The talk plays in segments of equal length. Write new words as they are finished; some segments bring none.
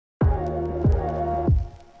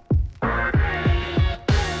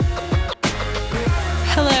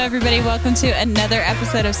everybody. Welcome to another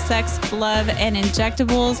episode of Sex, Love, and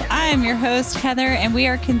Injectables. I am your host, Heather, and we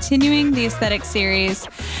are continuing the aesthetic series.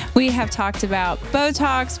 We have talked about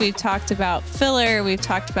Botox, we've talked about filler, we've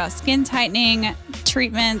talked about skin tightening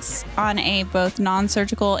treatments on a both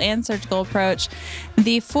non-surgical and surgical approach.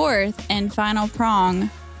 The fourth and final prong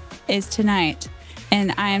is tonight,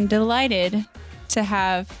 and I am delighted to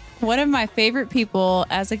have one of my favorite people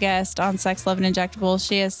as a guest on Sex, Love, and Injectables.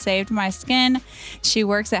 She has saved my skin. She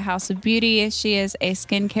works at House of Beauty. She is a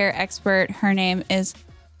skincare expert. Her name is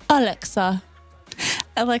Alexa.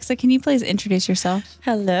 Alexa, can you please introduce yourself?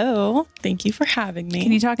 Hello. Thank you for having me.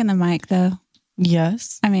 Can you talk in the mic, though?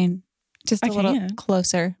 Yes. I mean, just a little can.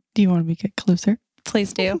 closer. Do you want me to get closer?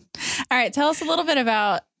 Please do. All right. Tell us a little bit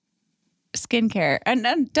about skincare.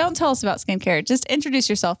 And don't tell us about skincare. Just introduce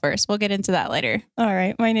yourself first. We'll get into that later. All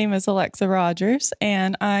right. My name is Alexa Rogers,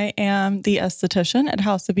 and I am the esthetician at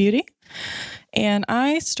House of Beauty. And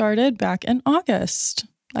I started back in August.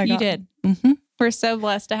 You did. Mm-hmm. We're so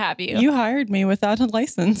blessed to have you. You hired me without a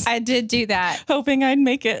license. I did do that. Hoping I'd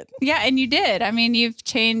make it. Yeah, and you did. I mean, you've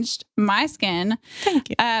changed my skin.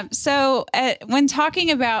 Thank you. So when talking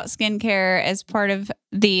about skincare as part of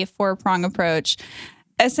the four-prong approach,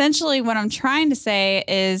 essentially what I'm trying to say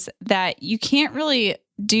is that you can't really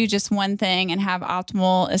do just one thing and have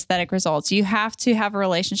optimal aesthetic results. You have to have a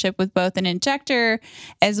relationship with both an injector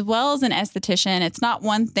as well as an esthetician. It's not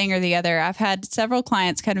one thing or the other. I've had several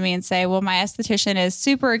clients come to me and say, well, my esthetician is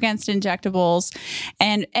super against injectables,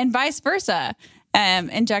 and vice versa.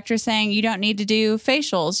 Injectors saying you don't need to do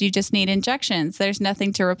facials. You just need injections. There's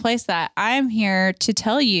nothing to replace that. I'm here to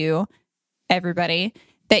tell you, everybody,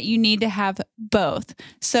 that you need to have both.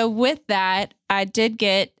 So with that, I did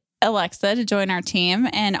get Alexa to join our team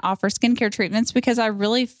and offer skincare treatments because I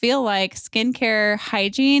really feel like skincare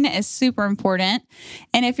hygiene is super important.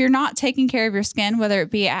 And if you're not taking care of your skin, whether it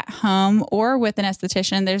be at home or with an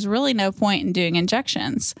esthetician, there's really no point in doing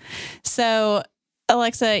injections. So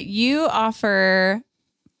Alexa, you offer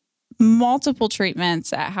multiple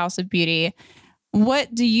treatments at House of Beauty.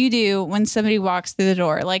 What do you do when somebody walks through the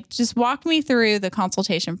door? Like, just walk me through the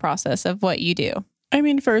consultation process of what you do. I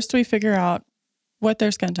mean, first we figure out what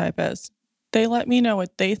their skin type is. They let me know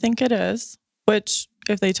what they think it is, which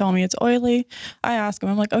if they tell me it's oily, I ask them,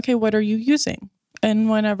 I'm like, okay, what are you using? And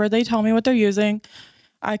whenever they tell me what they're using,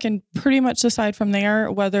 I can pretty much decide from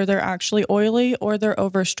there whether they're actually oily or they're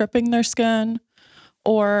overstripping their skin,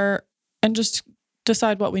 and just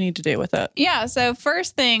decide what we need to do with it. Yeah. So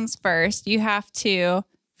first things first,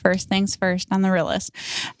 first things first on the real list,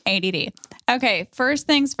 ADD. Okay. First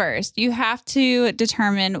things first, you have to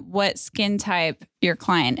determine what skin type your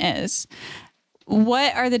client is.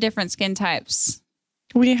 What are the different skin types?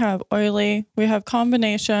 We have oily, we have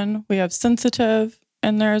combination, we have sensitive,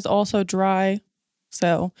 and there's also dry.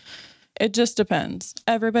 So it just depends.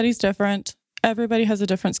 Everybody's different. Everybody has a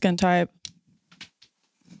different skin type.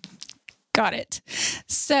 Got it.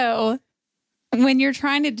 So when you're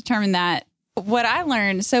trying to determine that, what I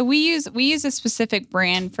learned, so we use a specific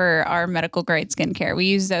brand for our medical grade skincare. We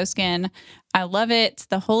use ZoSkin. I love it. It's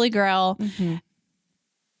the holy grail. Mm-hmm.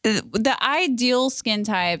 The ideal skin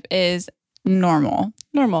type is normal.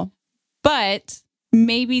 But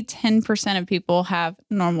maybe 10% of people have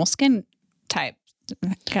normal skin type.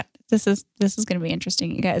 God, this is going to be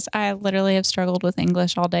interesting, you guys. I literally have struggled with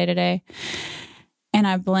English all day today, and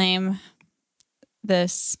I blame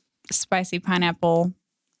this spicy pineapple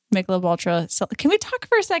Michelob Ultra. Can we talk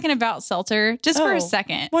for a second about seltzer? Just for a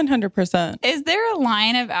second. 100%. Is there a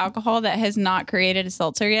line of alcohol that has not created a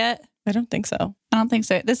seltzer yet? I don't think so. I don't think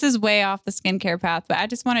so. This is way off the skincare path, but I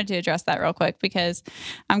just wanted to address that real quick because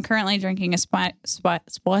I'm currently drinking a spicy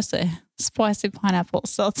pineapple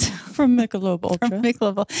seltzer from Michelob Ultra. From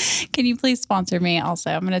Michelob. Can you please sponsor me also?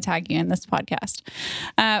 I'm going to tag you in this podcast.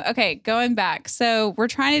 Okay, going back. So we're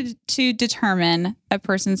trying to determine a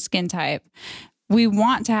person's skin type. We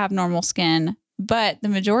want to have normal skin, but the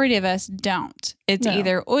majority of us don't. It's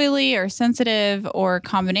either oily or sensitive or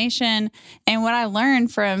combination. And what I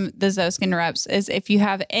learned from the ZoSkin reps is if you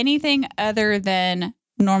have anything other than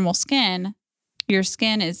normal skin, your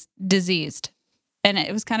skin is diseased. And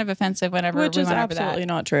it was kind of offensive whenever we went over that. Which is absolutely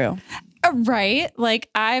not true. Right. Like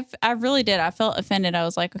I really did. I felt offended. I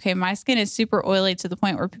was like, okay, my skin is super oily to the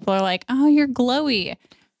point where people are like, oh, you're glowy.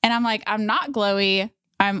 And I'm like, I'm not glowy.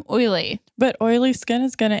 I'm oily. But oily skin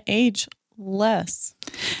is going to age less.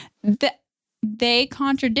 They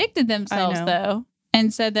contradicted themselves though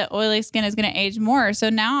and said that oily skin is going to age more.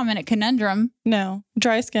 So now I'm in a conundrum. No,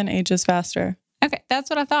 dry skin ages faster. Okay.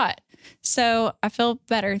 That's what I thought. So I feel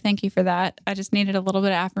better. Thank you for that. I just needed a little bit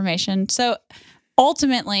of affirmation. So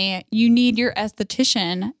ultimately, you need your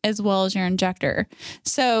esthetician as well as your injector.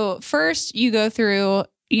 So first you go through,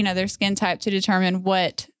 their skin type to determine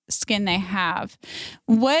what skin they have.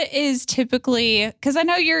 What is typically, because I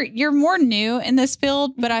know you're more new in this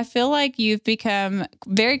field, but I feel like you've become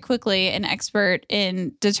very quickly an expert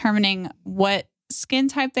in determining what skin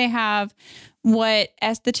type they have, what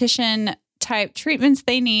esthetician type treatments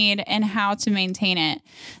they need, and how to maintain it.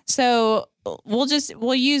 So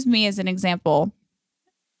we'll use me as an example.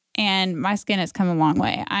 And my skin has come a long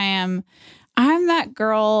way. I'm that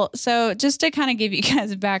girl. So just to kind of give you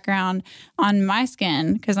guys a background on my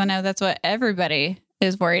skin, because I know that's what everybody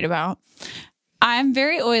is worried about. I'm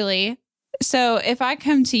very oily. So if I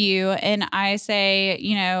come to you and I say,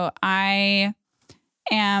 I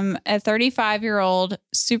am a 35-year-old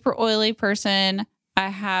super oily person. I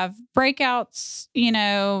have breakouts,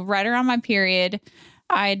 right around my period.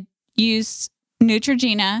 I use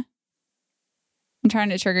Neutrogena. I'm trying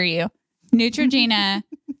to trigger you. Neutrogena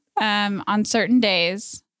on certain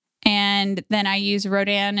days. And then I use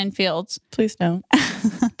Rodan and Fields. Please don't.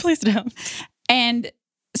 Please don't. And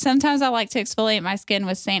sometimes I like to exfoliate my skin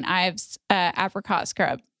with St. Ives apricot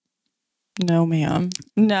scrub. No, ma'am.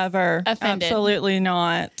 Never. Offended. Absolutely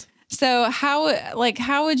not. So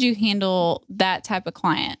how would you handle that type of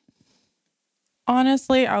client?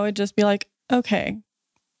 Honestly, I would just be like, okay,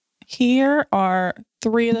 here are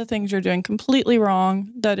 3 of the things you're doing completely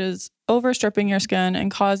wrong that is overstripping your skin and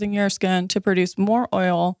causing your skin to produce more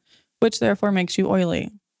oil, which therefore makes you oily.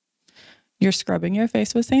 You're scrubbing your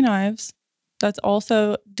face with St. Ives. That's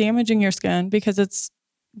also damaging your skin because it's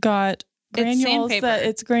got granules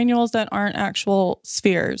that aren't actual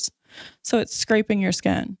spheres. So it's scraping your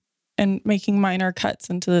skin and making minor cuts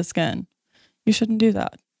into the skin. You shouldn't do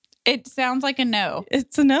that. It sounds like a no.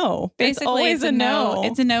 It's a no. Basically, it's always a no.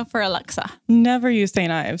 It's a no for Alexa. Never use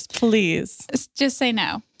St. Ives, please. Just say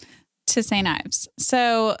no to St. Ives.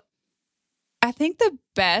 So I think the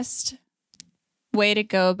best way to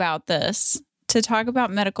go about this, to talk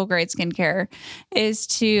about medical grade skincare, is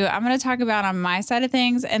I'm going to talk about on my side of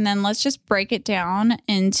things, and then let's just break it down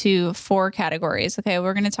into 4 categories. Okay,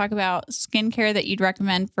 we're going to talk about skincare that you'd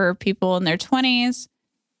recommend for people in their 20s,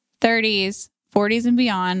 30s, 40s and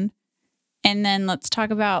beyond. And then let's talk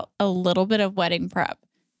about a little bit of wedding prep,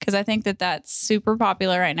 because I think that that's super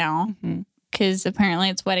popular right now, because apparently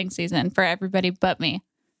it's wedding season for everybody but me,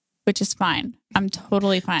 which is fine. I'm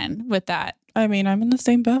totally fine with that. I mean, I'm in the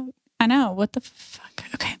same boat. I know. What the fuck?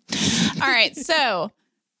 Okay. All right. So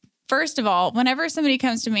first of all, whenever somebody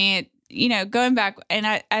comes to me, going back,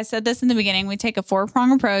 and I said this in the beginning, we take a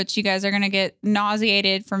 4-prong approach. You guys are going to get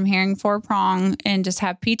nauseated from hearing 4-prong and just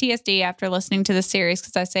have PTSD after listening to the series,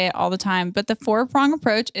 because I say it all the time. But the 4-prong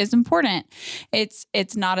approach is important. It's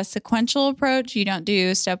not a sequential approach. You don't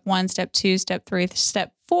do step 1, step 2, step 3,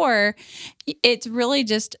 step 4. It's really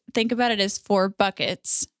just think about it as 4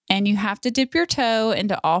 buckets, and you have to dip your toe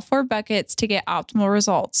into all 4 buckets to get optimal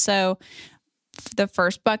results. So the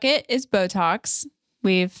first bucket is Botox.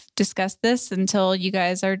 We've discussed this until you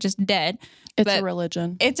guys are just dead. It's a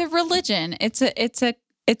religion. It's a religion. It's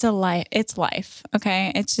a life. It's life.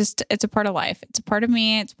 Okay. It's a part of life. It's a part of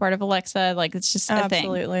me. It's a part of Alexa. Like, it's just a thing.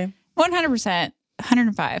 Absolutely. 100%.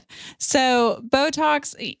 105. So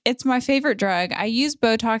Botox, it's my favorite drug. I use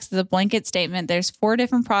Botox as a blanket statement. There's 4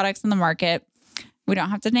 different products in the market. We don't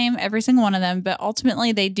have to name every single one of them, but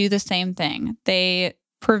ultimately they do the same thing. They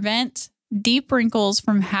prevent deep wrinkles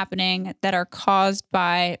from happening that are caused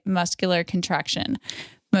by muscular contraction,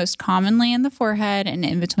 most commonly in the forehead and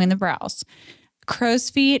in between the brows. Crow's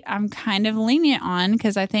feet, I'm kind of lenient on,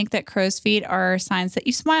 because I think that crow's feet are signs that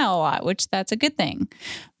you smile a lot, which that's a good thing.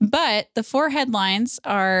 But the forehead lines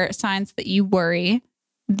are signs that you worry.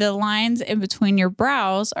 The lines in between your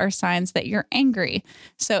brows are signs that you're angry.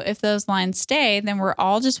 So if those lines stay, then we're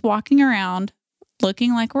all just walking around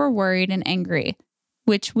looking like we're worried and angry,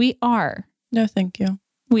 which we are. No, thank you.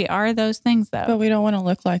 We are those things, though. But we don't want to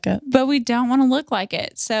look like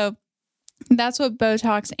it. So that's what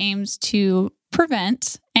Botox aims to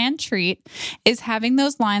prevent and treat, is having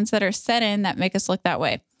those lines that are set in that make us look that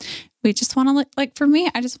way. We just want to look, like, for me,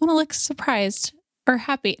 I just want to look surprised or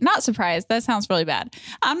happy. Not surprised. That sounds really bad.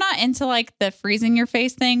 I'm not into like the freezing your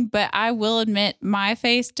face thing, but I will admit my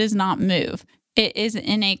face does not move. It is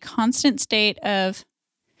in a constant state of,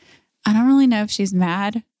 I don't really know if she's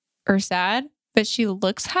mad or sad, but she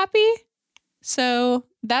looks happy. So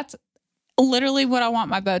that's literally what I want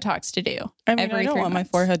my Botox to do. I mean, I don't want my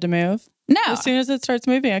forehead to move. No. As soon as it starts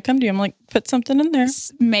moving, I come to you. I'm like, put something in there.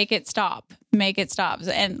 Make it stop. make it stop.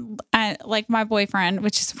 And I like my boyfriend,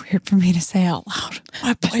 which is weird for me to say out loud.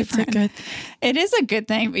 My boyfriend. It is a good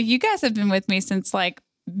thing. But you guys have been with me since like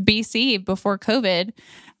BC before COVID.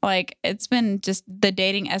 Like it's been just the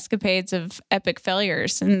dating escapades of epic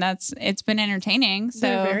failures, and it's been entertaining. So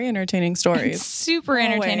they're very entertaining stories. Super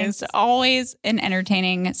entertaining. It's always an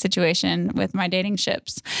entertaining situation with my dating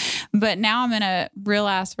ships. But now I'm in a real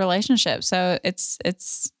ass relationship. So it's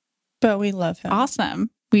but we love him. Awesome.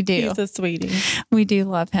 We do. He's a sweetie. We do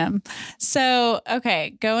love him. So,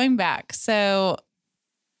 okay, going back. So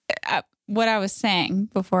what I was saying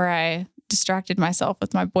before I distracted myself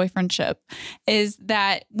with my boyfriendship is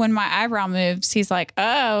that when my eyebrow moves, he's like,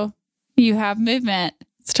 oh, you have movement.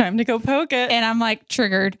 It's time to go poke it. And I'm like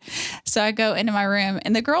triggered. So I go into my room,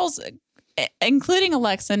 and the girls, including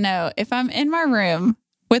Alexa, know if I'm in my room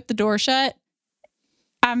with the door shut,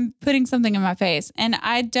 I'm putting something in my face. And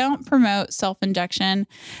I don't promote self-injection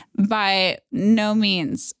by no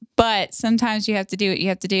means, but sometimes you have to do what you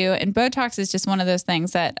have to do. And Botox is just one of those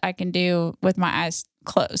things that I can do with my eyes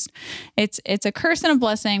closed. It's a curse and a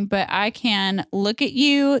blessing, but I can look at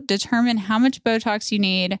you, determine how much Botox you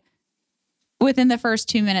need within the first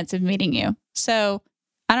 2 minutes of meeting you. So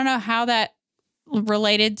I don't know how that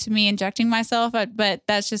related to me injecting myself, but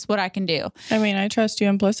that's just what I can do. I mean, I trust you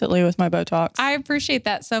implicitly with my Botox. I appreciate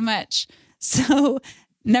that so much. So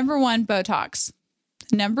number 1, Botox.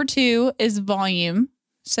 Number 2 is volume.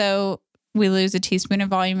 So we lose a teaspoon of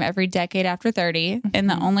volume every decade after 30. Mm-hmm. And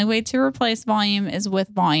the only way to replace volume is with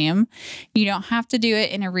volume. You don't have to do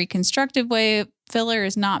it in a reconstructive way. Filler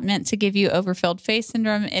is not meant to give you overfilled face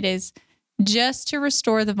syndrome. It is just to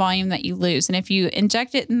restore the volume that you lose. And if you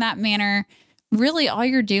inject it in that manner, really all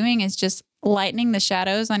you're doing is just lightening the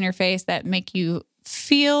shadows on your face that make you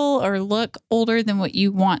feel or look older than what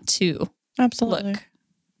you want to look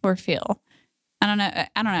or feel. I don't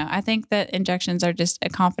know. I think that injections are just a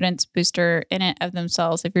confidence booster in it of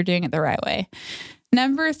themselves if you're doing it the right way.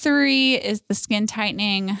 Number 3 is the skin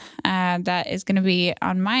tightening. That is going to be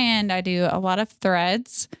on my end. I do a lot of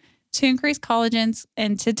threads to increase collagens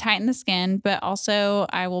and to tighten the skin, but also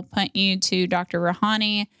I will point you to Dr.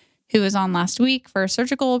 Rahani, who was on last week for a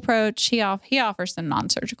surgical approach. He offers some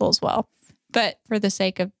non-surgical as well, but for the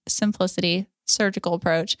sake of simplicity, surgical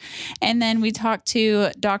approach. And then we talked to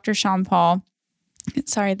Dr. Sean Paul.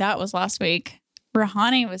 Sorry, that was last week.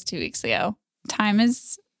 Rahani was 2 weeks ago. Time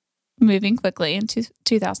is moving quickly into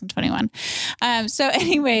 2021. So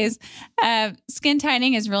anyways, skin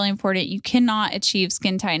tightening is really important. You cannot achieve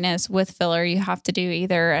skin tightness with filler. You have to do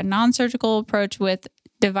either a non-surgical approach with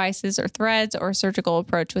devices or threads or a surgical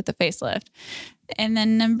approach with a facelift. And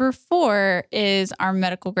then number 4 is our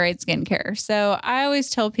medical grade skincare. So I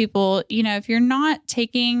always tell people, if you're not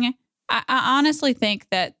taking, I honestly think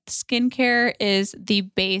that skincare is the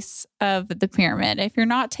base of the pyramid. If you're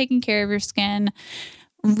not taking care of your skin,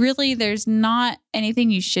 really there's not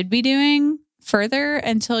anything you should be doing further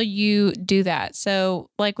until you do that. So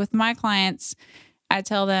like with my clients, I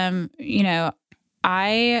tell them,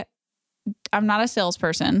 I'm not a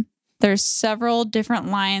salesperson. There's several different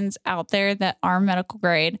lines out there that are medical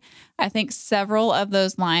grade. I think several of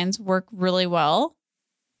those lines work really well,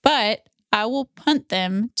 but I will punt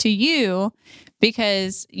them to you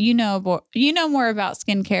because you know more about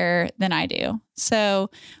skincare than I do. So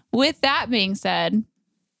with that being said,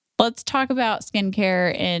 let's talk about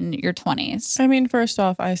skincare in your 20s. I mean, first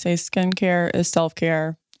off, I say skincare is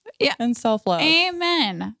self-care and self-love.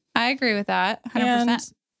 Amen. I agree with that 100%. And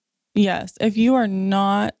yes, if you are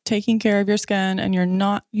not taking care of your skin and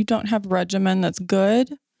you don't have a regimen that's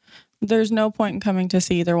good, there's no point in coming to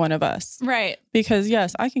see either one of us. Right. Because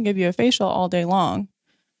yes, I can give you a facial all day long,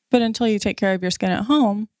 but until you take care of your skin at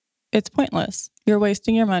home, it's pointless. You're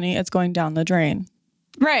wasting your money. It's going down the drain.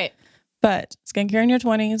 Right. But skincare in your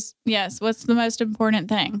 20s. Yes. What's the most important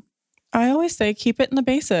thing? I always say keep it in the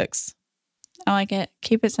basics. I like it.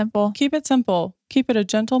 Keep it simple. Keep it simple. Keep it a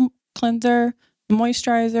gentle cleanser,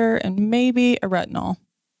 moisturizer, and maybe a retinol.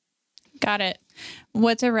 Got it.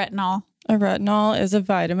 What's a retinol? A retinol is a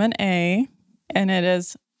vitamin A, and it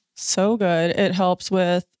is so good. It helps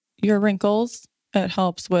with your wrinkles. It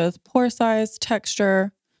helps with pore size,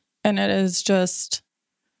 texture, and it is just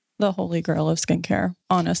the holy grail of skincare,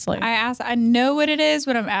 honestly. I know what it is,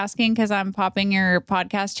 but I'm asking because I'm popping your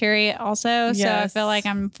podcast cherry also. Yes. So I feel like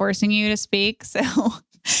I'm forcing you to speak. So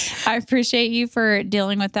I appreciate you for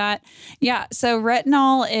dealing with that. Yeah. So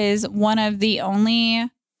retinol is one of the only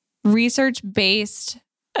research-based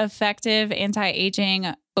effective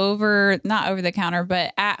anti-aging not over the counter,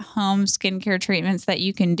 but at home skincare treatments that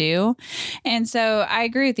you can do. And so I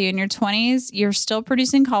agree with you. In your 20s, you're still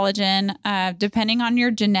producing collagen, depending on your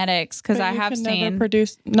genetics, because I have seen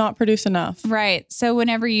not produce enough. Right. So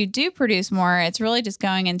whenever you do produce more, it's really just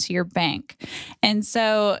going into your bank. And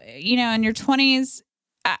so, in your 20s,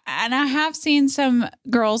 and I have seen some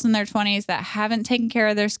girls in their 20s that haven't taken care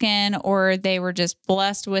of their skin, or they were just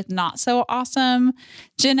blessed with not so awesome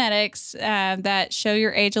genetics that show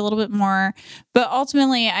your age a little bit more. But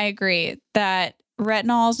ultimately, I agree that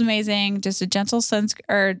retinol is amazing, just a gentle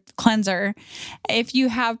cleanser. If you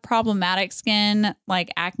have problematic skin,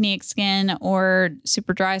 like acneic skin or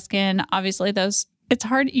super dry skin, obviously it's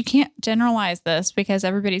hard. You can't generalize this because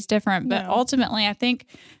everybody's different. But ultimately, I think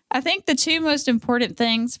the two most important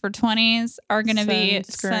things for 20s are going to be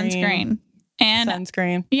sunscreen and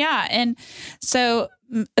sunscreen. Yeah. And so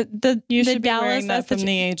you should be wearing that from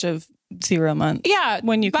the age of 0 months. Yeah.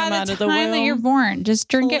 When you come out of the womb. By the time that you're born, just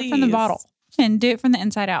drink it from the bottle and do it from the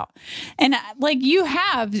inside out. And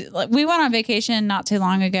we went on vacation not too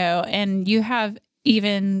long ago, and you have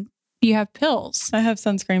pills. I have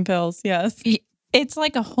sunscreen pills. Yes. It's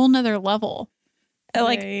like a whole nother level.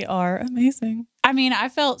 They are amazing. I mean, I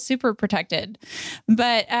felt super protected,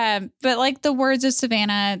 but like the words of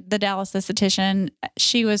Savannah, the Dallas esthetician,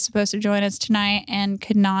 she was supposed to join us tonight and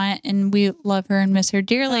could not. And we love her and miss her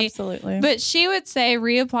dearly. Absolutely. But she would say,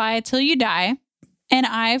 reapply till you die. And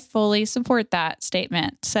I fully support that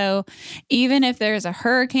statement. So even if there's a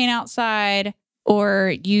hurricane outside,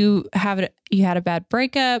 or you had a bad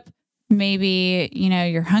breakup, maybe,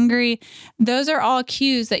 you're hungry, those are all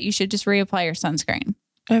cues that you should just reapply your sunscreen.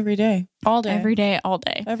 Every day, all day. Every day, all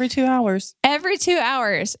day. Every 2 hours. Every 2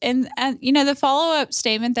 hours. And the follow-up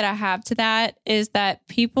statement that I have to that is that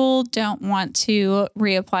people don't want to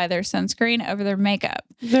reapply their sunscreen over their makeup.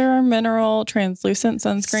 There are mineral translucent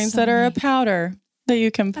sunscreens that are a powder that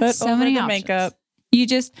you can put over the makeup.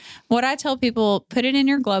 What I tell people, put it in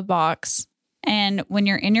your glove box, and when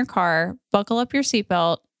you're in your car, buckle up your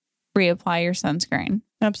seatbelt, reapply your sunscreen.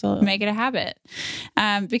 Absolutely. Make it a habit.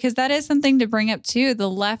 Because that is something to bring up too. The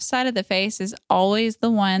left side of the face is always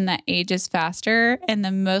the one that ages faster. And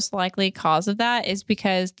the most likely cause of that is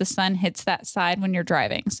because the sun hits that side when you're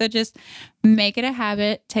driving. So just make it a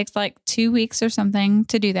habit. Takes like 2 weeks or something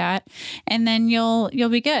to do that. And then you'll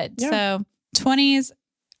be good. Yeah. So 20s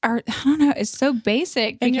are, I don't know, it's so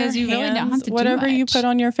basic because you really don't have to do whatever much. You put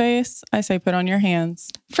on your face, I say put on your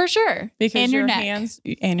hands. For sure. Because and your your neck. hands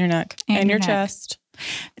and your neck and your chest.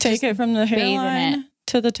 Take it from the hairline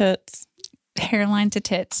to the tits. Hairline to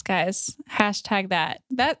tits, guys. Hashtag that.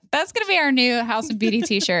 That's going to be our new House of Beauty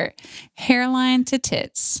t-shirt. Hairline to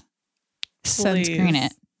tits. Sunscreen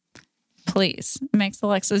it. Please. It makes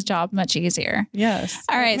Alexa's job much easier. Yes.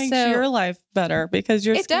 All right. It makes your life better because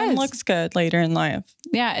your skin does. looks good later in life.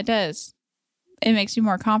 Yeah, it does. It makes you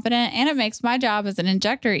more confident, and it makes my job as an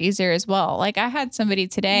injector easier as well. Like I had somebody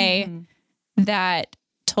today that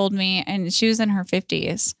told me, and she was in her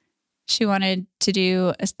 50s. She wanted to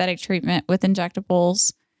do aesthetic treatment with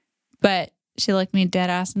injectables, but she looked me dead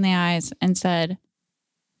ass in the eyes and said,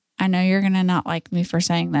 I know you're going to not like me for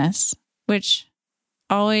saying this, which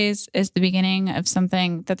always is the beginning of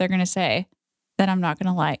something that they're going to say that I'm not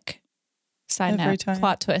going to like. Side Every note, time.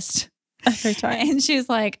 plot twist. Every time. And she was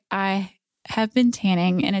like, I have been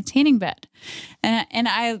tanning in a tanning bed.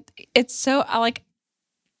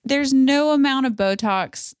 There's no amount of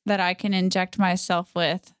Botox that I can inject myself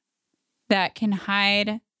with that can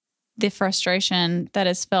hide the frustration that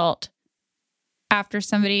is felt after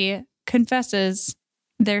somebody confesses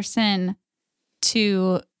their sin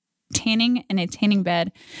to tanning in a tanning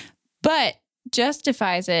bed, but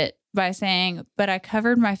justifies it by saying, but I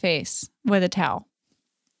covered my face with a towel.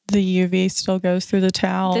 The UV still goes through the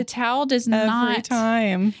towel. The towel does not. Every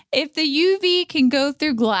time. If the UV can go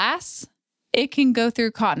through glass, it can go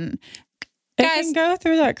through cotton. It Guys, can go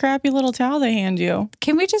through that crappy little towel they hand you.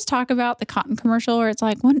 Can we just talk about the cotton commercial where it's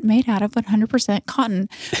like, one made out of 100% cotton,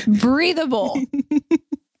 breathable.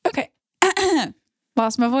 Okay.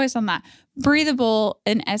 Lost my voice on that. Breathable,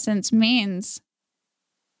 in essence, means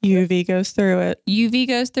UV goes through it. UV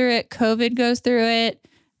goes through it. COVID goes through it.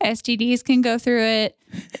 STDs can go through it.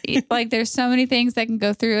 Like there's so many things that can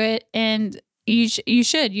go through it. And you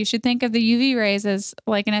should think of the UV rays as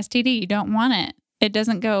like an STD. You don't want it. It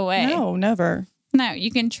doesn't go away. No, never. No,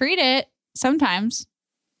 you can treat it sometimes.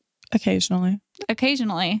 Occasionally.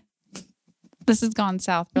 This has gone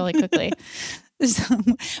south really quickly.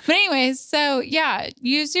 But anyways, so yeah,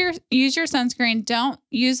 use your sunscreen. Don't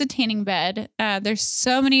use a tanning bed. There's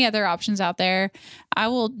so many other options out there. I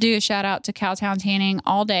will do a shout out to Cowtown Tanning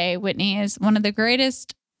all day. Whitney is one of the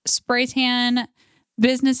greatest spray tan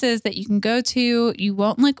businesses that you can go to. You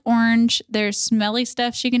won't look orange. There's smelly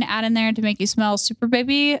stuff she can add in there to make you smell super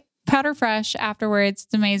baby powder fresh afterwards.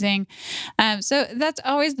 It's amazing. So that's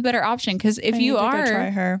always the better option, because if you are, try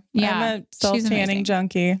her. Yeah, I'm a self-tanning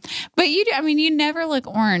junkie. But you never look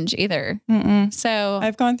orange either. Mm-mm. So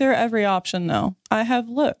I've gone through every option though. I have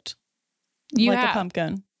looked you like have a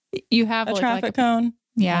pumpkin, you have a looked traffic like cone.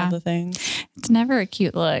 yeah, all the things. It's never a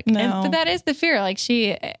cute look. No. But that is the fear. Like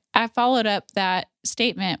I followed up that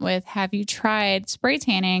statement with, have you tried spray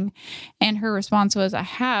tanning? And her response was, I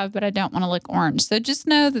have, but I don't want to look orange. So just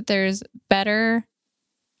know that there's better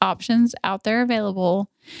options out there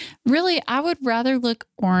available. Really, I would rather look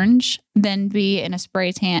orange than be in a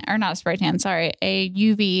spray tan, or not a spray tan, sorry, a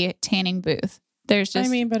UV tanning booth. There's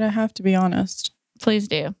just, but I have to be honest. Please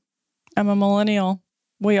do. I'm a millennial.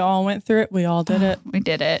 We all went through it. We all did it. We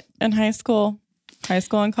did it. In high school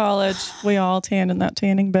and college, we all tanned in that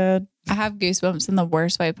tanning bed. I have goosebumps in the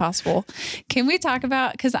worst way possible. Can we talk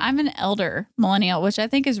about, because I'm an elder millennial, which I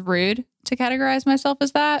think is rude to categorize myself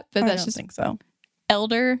as that, but that's just think so.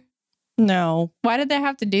 Elder. No. Why did they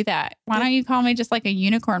have to do that? Why don't you call me just like a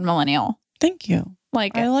unicorn millennial? Thank you.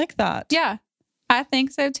 Like, I like that. Yeah, I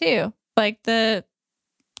think so too. Like the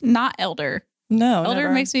not elder. No, elder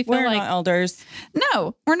never. makes me feel we're like not elders.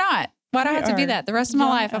 No, we're not. Why do I have to be that the rest of my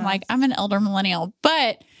life? I'm like, I'm an elder millennial.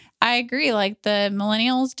 But I agree. Like the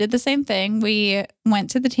millennials did the same thing. We went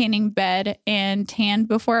to the tanning bed and tanned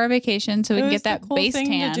before our vacation so we can get that cool base thing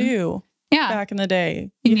tan. To do back in the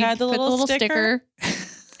day. You had the little sticker.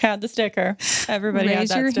 Had the sticker. Everybody Raise had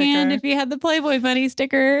that your sticker. hand if you had the Playboy Bunny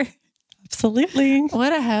sticker. Absolutely.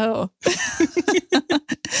 What a hoe.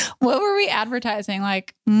 What were we advertising?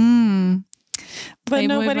 Like, but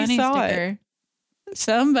nobody Bunny saw sticker. It.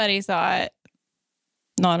 Somebody saw it.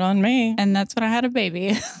 Not on me. And that's when I had a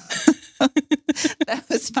baby. That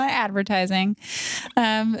was my advertising.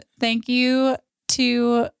 Thank you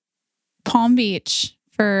to Palm Beach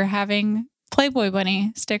for having Playboy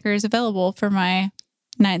Bunny stickers available for my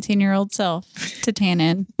 19-year-old self to tan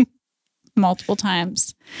in multiple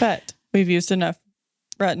times. But we've used enough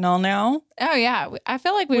retinol now. Oh, yeah. I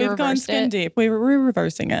feel like we've gone skin deep. We're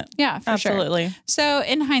reversing it. Yeah, for absolutely. Sure. So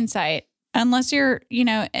in hindsight, unless you're,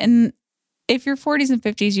 and if you're 40s and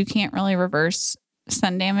 50s, you can't really reverse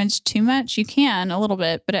sun damage too much. You can a little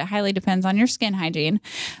bit, but it highly depends on your skin hygiene.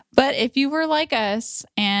 But if you were like us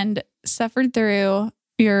and suffered through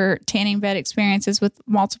your tanning bed experiences with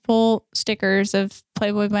multiple stickers of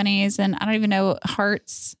Playboy bunnies and I don't even know,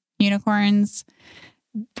 hearts, unicorns,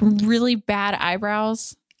 really bad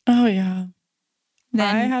eyebrows. Oh, yeah.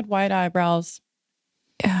 Then, I had white eyebrows.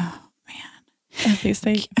 Oh, man. At least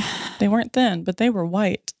they weren't thin, but they were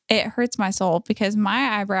white. It hurts my soul because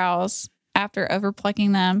my eyebrows, after over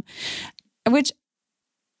plucking them, which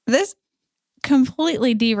this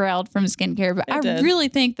completely derailed from skincare, but I really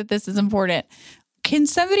think that this is important. Can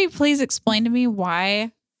somebody please explain to me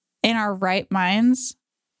why, in our right minds,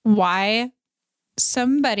 why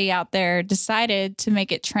somebody out there decided to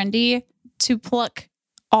make it trendy to pluck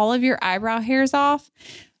all of your eyebrow hairs off,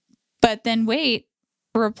 but then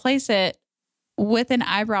replace it with an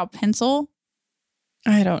eyebrow pencil?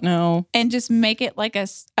 I don't know. And just make it like a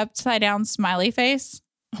upside down smiley face?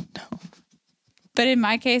 Oh, no. But in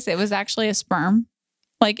my case, it was actually a sperm.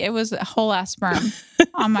 Like it was a whole ass sperm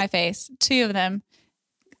on my face. 2 of them,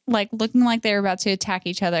 like looking like they were about to attack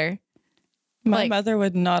each other. My mother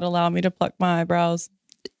would not allow me to pluck my eyebrows.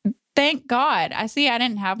 Thank God. I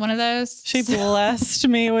didn't have one of those. She blessed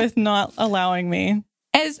me with not allowing me.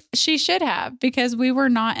 As she should have, because we were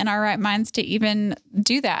not in our right minds to even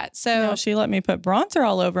do that. So no, she let me put bronzer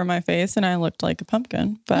all over my face and I looked like a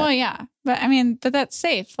pumpkin. But well, yeah. But that's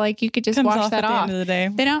safe. Like you could just wash that off. At the end of the day.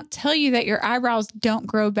 They don't tell you that your eyebrows don't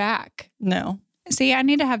grow back. No. See, I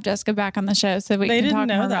need to have Jessica back on the show so we can talk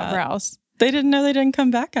more about brows. They didn't know they didn't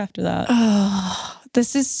come back after that. Oh,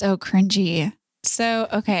 this is so cringy. So,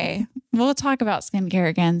 okay, we'll talk about skincare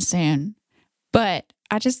again soon. But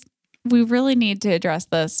we really need to address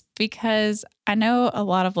this because I know a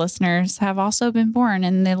lot of listeners have also been born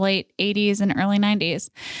in the late 80s and early 90s.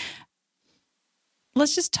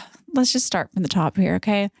 Let's just start from the top here,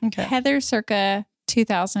 okay? Okay. Heather circa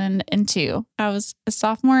 2002. I was a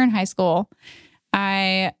sophomore in high school.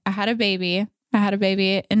 I had a baby. I had a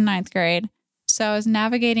baby in 9th grade. So I was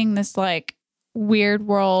navigating this like weird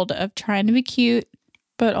world of trying to be cute,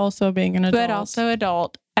 but also being an adult. But also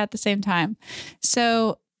adult at the same time.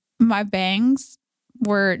 So my bangs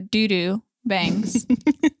were doo-doo bangs.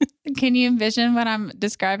 Can you envision what I'm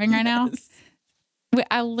describing right now?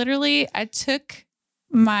 I took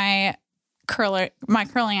my curling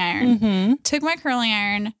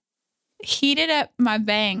iron, heated up my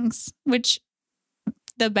bangs, which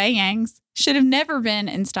the bangs should have never been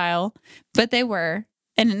in style, but they were.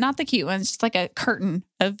 And not the cute ones, just like a curtain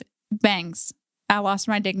of bangs. I lost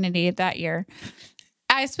my dignity that year.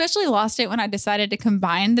 I especially lost it when I decided to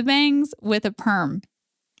combine the bangs with a perm.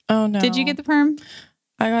 Oh, no. Did you get the perm?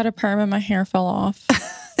 I got a perm and my hair fell off.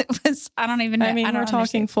 I don't even know. I mean, we're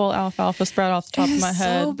talking full alfalfa spread off the top of my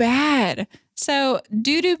head. So bad. So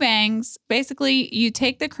doo-doo bangs, basically you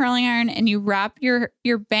take the curling iron and you wrap your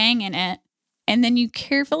bang in it, and then you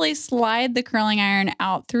carefully slide the curling iron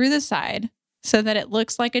out through the side so that it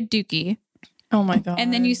looks like a dookie. Oh my God.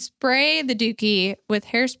 And then you spray the dookie with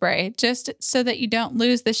hairspray just so that you don't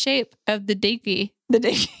lose the shape of the dookie.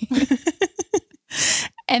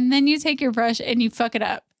 And then you take your brush and you fuck it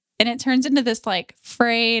up. And it turns into this like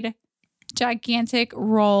frayed, gigantic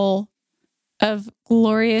roll of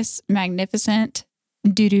glorious, magnificent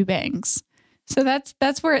doo-doo bangs. So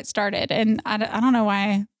that's where it started. And I don't know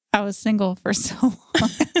why I was single for so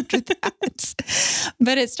long after that.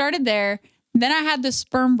 But it started there. Then I had the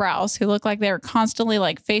sperm brows who looked like they were constantly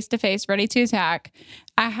like face to face, ready to attack.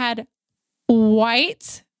 I had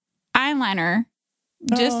white eyeliner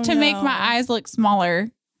just to make my eyes look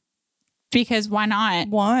smaller. Because why not?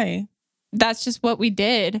 Why? That's just what we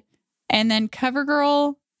did. And then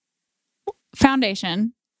CoverGirl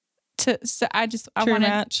foundation. I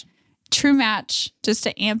wanted True Match just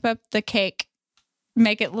to amp up the cake,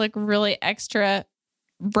 make it look really extra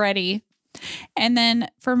bready. And then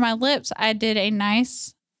for my lips, I did a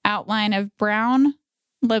nice outline of brown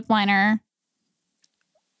lip liner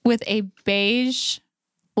with a beige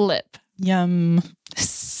lip. Yum.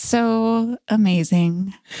 So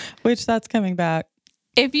amazing. Which that's coming back.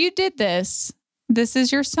 If you did this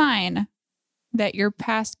is your sign that you're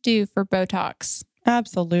past due for Botox.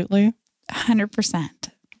 Absolutely. 100%.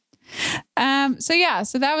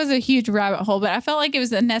 So that was a huge rabbit hole, but I felt like it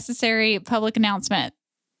was a necessary public announcement.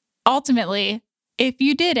 Ultimately, if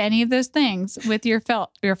you did any of those things with your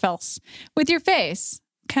face,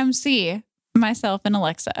 come see myself and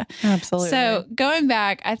Alexa. Absolutely. So going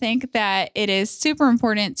back, I think that it is super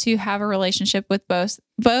important to have a relationship with both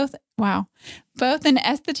an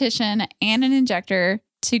esthetician and an injector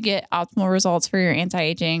to get optimal results for your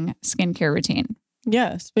anti-aging skincare routine.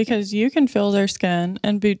 Yes, because you can fill their skin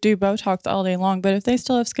and do Botox all day long, but if they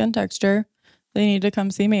still have skin texture, they need to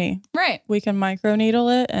come see me. Right. We can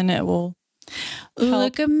microneedle it and it will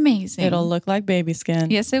look amazing. It'll look like baby skin.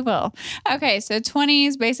 Yes, it will. Okay, so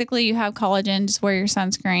 20s, basically you have collagen, just wear your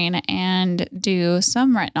sunscreen and do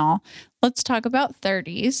some retinol. Let's talk about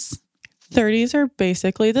 30s. 30s are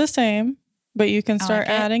basically the same, but you can start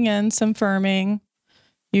adding in some firming.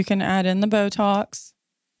 You can add in the Botox.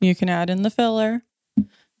 You can add in the filler,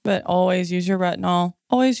 but always use your retinol.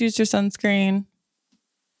 Always use your sunscreen.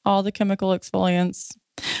 All the chemical exfoliants.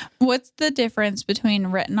 What's the difference between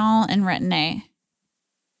retinol and Retin-A?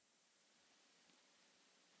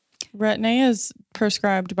 Retin-A is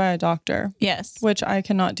prescribed by a doctor. Yes. Which I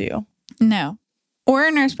cannot do. No. Or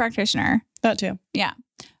a nurse practitioner. That too. Yeah.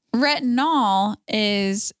 Retinol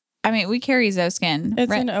is, we carry Zoskin.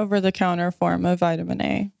 It's an over-the-counter form of vitamin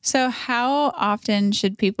A. So how often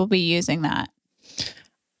should people be using that?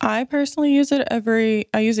 I personally use it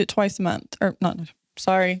I use it twice a month.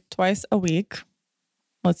 Twice a week.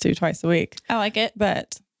 Let's do twice a week. I like it.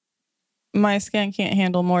 But my skin can't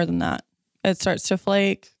handle more than that. It starts to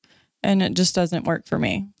flake and it just doesn't work for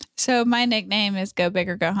me. So my nickname is Go Big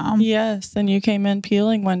or Go Home. Yes. And you came in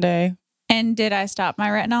peeling one day. And did I stop my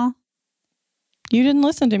retinol? You didn't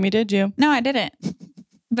listen to me, did you? No, I didn't.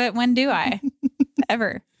 But when do I?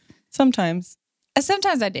 Ever? Sometimes.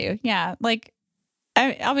 Sometimes I do. Yeah. Like,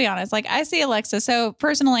 I'll be honest. Like, I see Alexa. So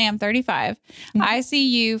personally, I'm 35. Mm-hmm. I see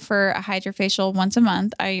you for a hydrofacial once a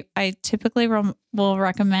month. I typically will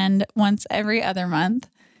recommend once every other month.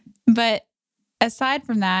 But aside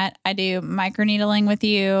from that, I do microneedling with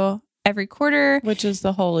you every quarter. Which is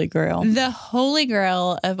the holy grail. The holy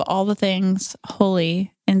grail of all the things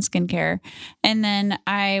holy in skincare. And then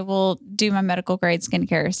I will do my medical grade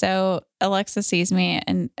skincare. So Alexa sees me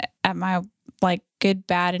and at my good,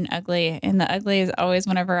 bad, and ugly. And the ugly is always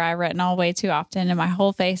whenever I retinol way too often and my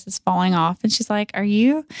whole face is falling off. And she's like,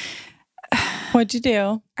 What'd you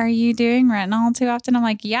do? Are you doing retinol too often? I'm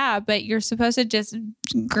like, yeah, but you're supposed to just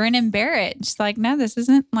grin and bear it. She's like, no, this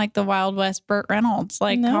isn't like the Wild West Burt Reynolds.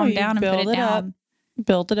 Calm down and put it down.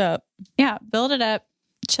 Build it up. Yeah, build it up.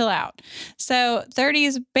 chill out. So 30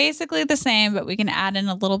 is basically the same, but we can add in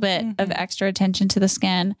a little bit of extra attention to the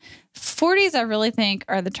skin. 40s, I really think,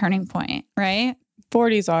 are the turning point, right?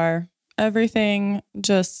 40s are everything.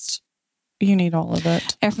 Just, you need all of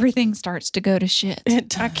it. Everything starts to go to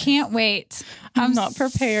shit. I can't wait. I'm not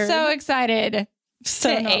prepared. So excited.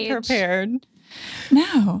 So not age. prepared.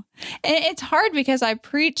 No. It's hard because I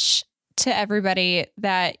preach to everybody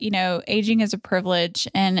that, aging is a privilege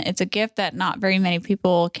and it's a gift that not very many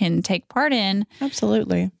people can take part in.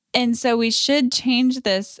 Absolutely. And so we should change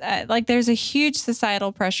this. There's a huge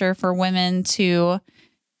societal pressure for women to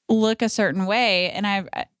look a certain way. And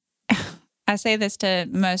I say this to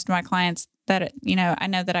most of my clients that, I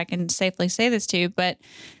know that I can safely say this to, but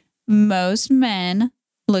most men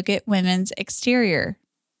look at women's exterior.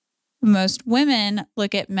 Most women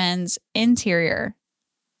look at men's interior.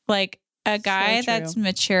 Like a guy that's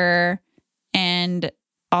mature and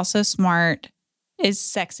also smart is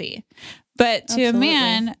sexy. But to a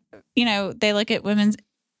man, they look at women's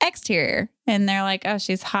exterior and they're like, oh,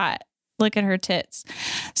 she's hot. Look at her tits.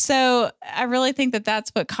 So I really think that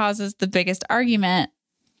that's what causes the biggest argument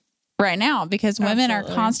right now, because women are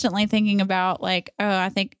constantly thinking about like, oh, I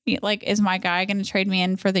think like, is my guy going to trade me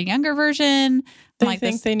in for the younger version? They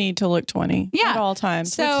think they need to look 20 at all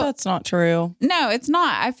times. So that's not true. No, it's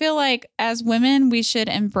not. I feel like as women, we should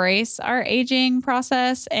embrace our aging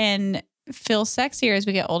process and feel sexier as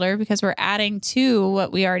we get older because we're adding to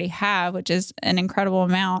what we already have, which is an incredible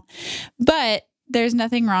amount. But there's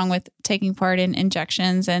nothing wrong with taking part in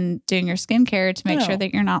injections and doing your skincare to make sure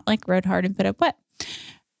that you're not like rode hard and put up wet.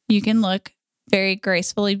 You can look very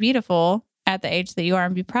gracefully beautiful at the age that you are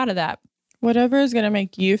and be proud of that. Whatever is going to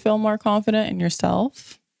make you feel more confident in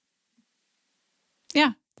yourself.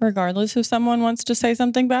 Yeah. Regardless if someone wants to say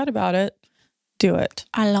something bad about it, do it.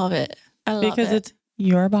 I love it. Because it's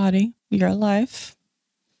your body, your life,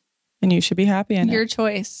 and you should be happy in your it.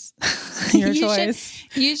 Choice. Your choice.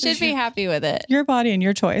 You should be happy with it. Your body and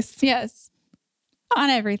your choice. Yes. On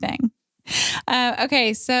everything.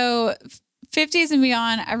 Okay. So 50s and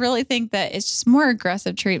beyond, I really think that it's just more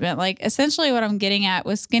aggressive treatment. Like essentially what I'm getting at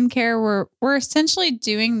with skincare, we're essentially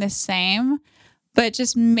doing the same, but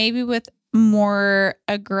just maybe with more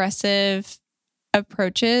aggressive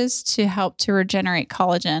approaches to help to regenerate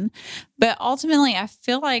collagen. But ultimately, I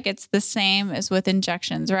feel like it's the same as with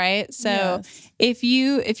injections, right? So if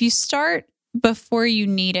you start before you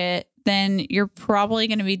need it, then you're probably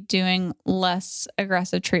going to be doing less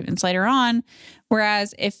aggressive treatments later on.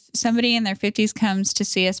 Whereas if somebody in their 50s comes to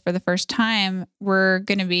see us for the first time, we're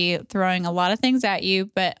going to be throwing a lot of things at you,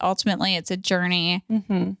 but ultimately it's a journey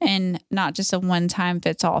and not just a one-time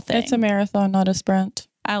fits all thing. It's a marathon, not a sprint.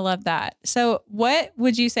 I love that. So what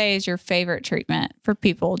would you say is your favorite treatment for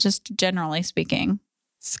people, just generally speaking?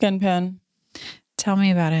 Skin pen. Tell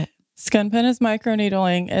me about it. Skin pen is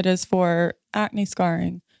microneedling. It is for acne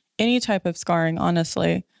scarring. Any type of scarring,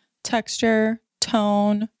 honestly. Texture,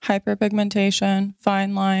 tone, hyperpigmentation,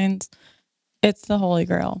 fine lines. It's the holy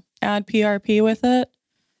grail. Add PRP with it.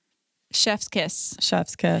 Chef's kiss.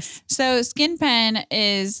 Chef's kiss. So Skin Pen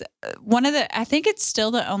is I think it's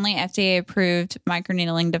still the only FDA approved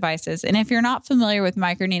microneedling devices. And if you're not familiar with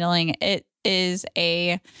microneedling, it is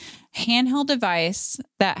a handheld device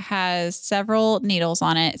that has several needles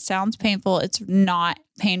on it. It sounds painful. It's not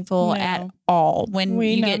painful at all. When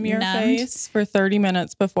you get your numbed, face for 30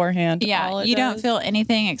 minutes beforehand. Yeah, you don't feel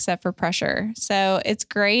anything except for pressure. So it's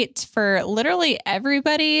great for literally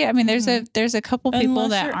everybody. I mean, there's a couple people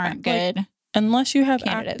that aren't good. Unless you have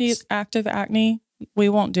active acne, we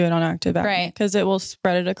won't do it on active acne because it will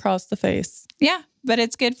spread it across the face. Yeah. But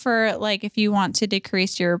it's good for like if you want to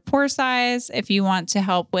decrease your pore size, if you want to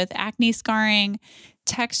help with acne scarring,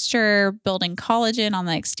 texture, building collagen on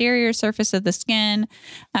the exterior surface of the skin.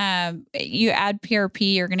 You add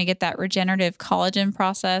PRP, you're going to get that regenerative collagen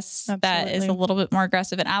process that is a little bit more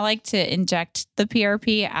aggressive. And I like to inject the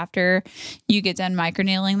PRP after you get done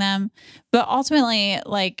microneedling them. But ultimately,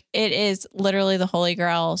 like it is literally the holy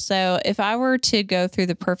grail. So if I were to go through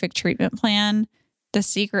the perfect treatment plan, the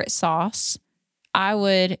secret sauce, I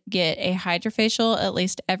would get a hydrofacial at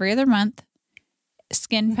least every other month,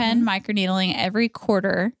 Skin Pen microneedling every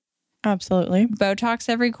quarter. Absolutely. Botox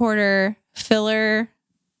every quarter, filler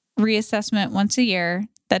reassessment once a year.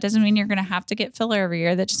 That doesn't mean you're going to have to get filler every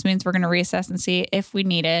year. That just means we're going to reassess and see if we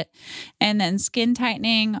need it. And then skin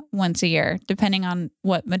tightening once a year, depending on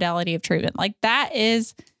what modality of treatment. Like that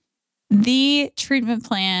is the treatment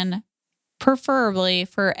plan preferably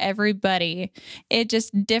for everybody. It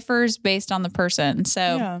just differs based on the person.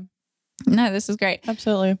 So no, this is great.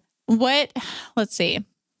 Absolutely. Let's see.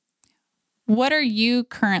 What are you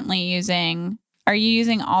currently using Are you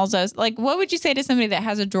using all those? Like, what would you say to somebody that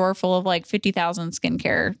has a drawer full of like 50,000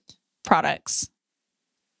 skincare products?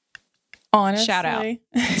 Honestly, Shout out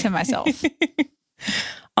to myself.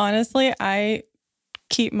 Honestly, I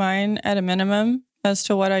keep mine at a minimum as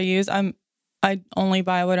to what I use. I only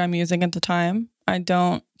buy what I'm using at the time. I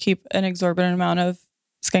don't keep an exorbitant amount of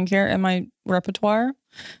skincare in my repertoire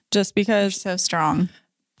just You're because so strong.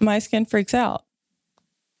 my skin freaks out.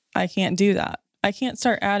 I can't do that. I can't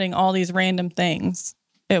start adding all these random things.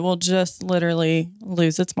 It will just literally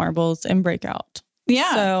lose its marbles and break out.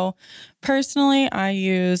 Yeah. So personally, I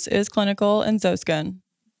use Is Clinical and Zoskin,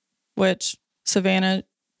 which Savannah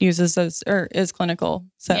uses those, or Is Clinical.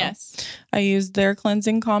 So yes. I use their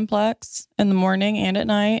cleansing complex in the morning and at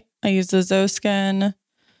night. I use the Zoskin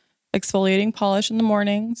exfoliating polish in the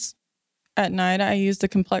mornings. At night, I use the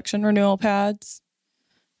complexion renewal pads.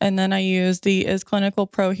 And then I use the Is Clinical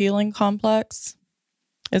Pro Healing Complex.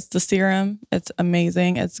 It's the serum. It's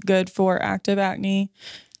amazing. It's good for active acne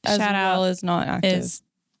as Shout well out as not active.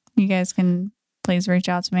 You guys can please reach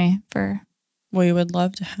out to me We would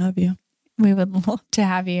love to have you. We would love to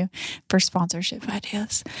have you for sponsorship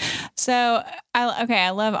ideas. So I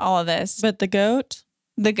love all of this. But the goat?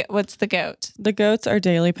 What's the goat? The goats are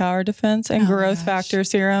Daily Power Defense and Growth Factor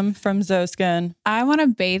Serum from Zoskin. I want to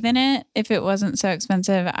bathe in it. If it wasn't so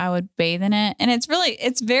expensive, I would bathe in it. And it's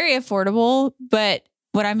very affordable. But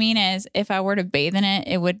what I mean is if I were to bathe in it,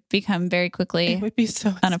 it would become very quickly It would be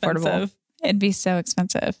so unaffordable. expensive. It'd be so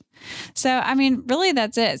expensive. So, I mean, really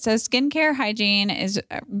that's it. So skincare hygiene is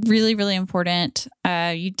really, really important.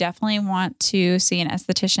 You definitely want to see an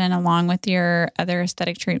esthetician along with your other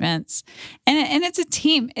aesthetic treatments. And it's a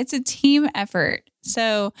team effort.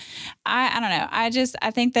 So I don't know. I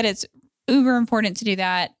think that it's uber important to do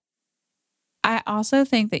that. I also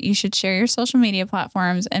think that you should share your social media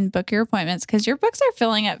platforms and book your appointments because your books are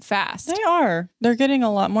filling up fast. They are. They're getting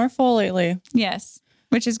a lot more full lately. Yes.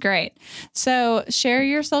 Which is great. So share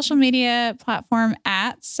your social media platform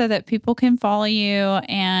so that people can follow you.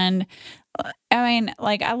 And I mean,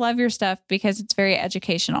 like, I love your stuff because it's very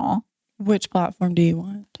educational. Which platform do you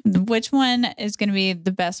want? Which one is going to be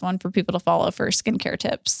the best one for people to follow for skincare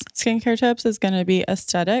tips? Skincare tips is going to be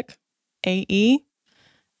Aesthetic, AESTHETIC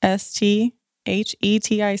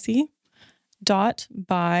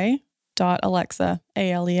 .by.alexa,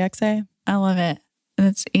 ALEXA. I love it.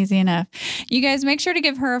 That's easy enough. You guys make sure to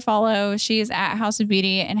give her a follow. She is at House of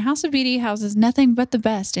Beauty, and House of Beauty houses nothing but the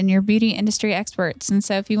best in your beauty industry experts. And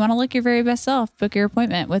so if you want to look your very best self, book your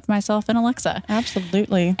appointment with myself and Alexa.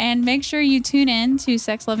 Absolutely. And make sure you tune in to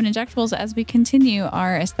Sex, Love, and Injectables as we continue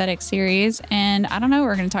our aesthetic series. And I don't know what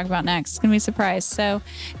we're going to talk about next. It's going to be a surprise. So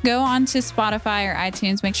go on to Spotify or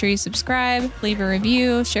iTunes. Make sure you subscribe, leave a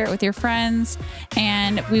review, share it with your friends.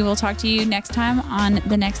 And we will talk to you next time on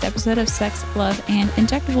the next episode of Sex, Love, and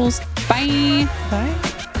Injectables. Bye.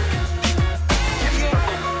 Bye.